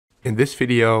In this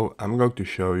video, I'm going to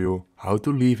show you how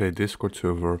to leave a Discord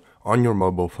server on your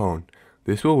mobile phone.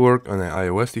 This will work on an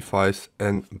iOS device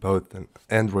and both an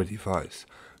Android device.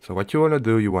 So what you want to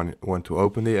do, you want to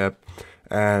open the app,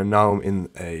 and now I'm in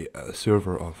a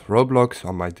server of Roblox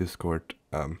on my Discord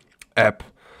app.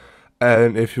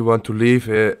 And if you want to leave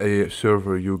a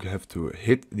server, you have to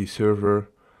hit the server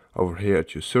over here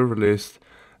at your server list.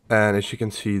 And as you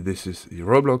can see, this is the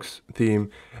Roblox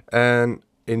theme, and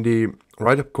in the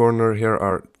right up corner here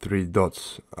are three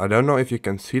dots. I don't know if you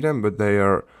can see them, but they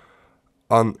are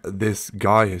on this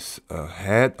guy's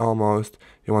head almost.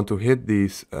 You want to hit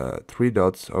these three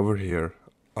dots over here,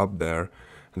 up there,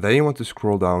 and then you want to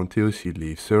scroll down till you see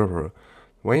leave server.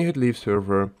 When you hit leave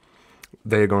server,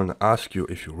 they're going to ask you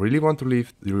if you really want to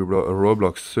leave the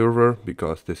Roblox server,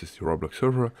 because this is the Roblox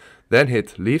server. Then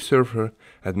hit leave server,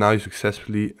 and now you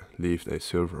successfully leave a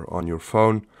server on your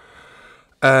phone.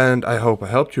 And I hope I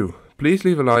helped you. Please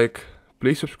leave a like,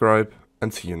 please subscribe,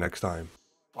 and see you next time.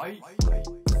 Bye.